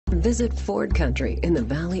Visit Ford Country in the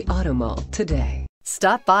Valley Auto Mall today.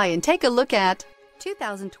 Stop by and take a look at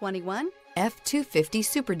 2021 F-250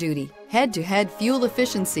 Super Duty. Head-to-head fuel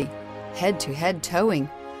efficiency, head-to-head towing,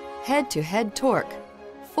 head-to-head torque.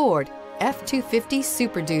 Ford F-250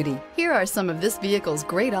 Super Duty. Here are some of this vehicle's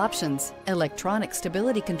great options: electronic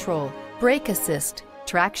stability control, brake assist,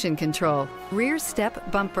 traction control, rear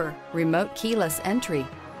step bumper, remote keyless entry,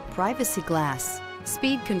 privacy glass,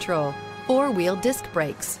 speed control, four-wheel disc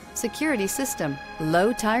brakes, security system,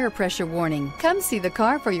 low tire pressure warning. Come see the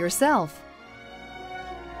car for yourself.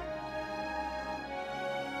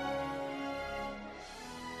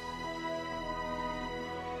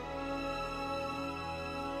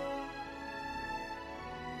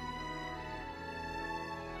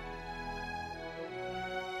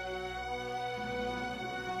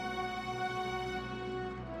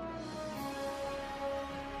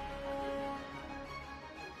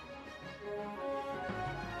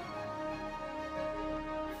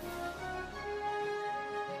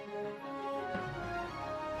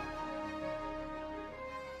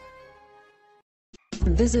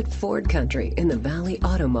 Visit Ford Country in the Valley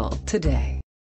Auto Mall today.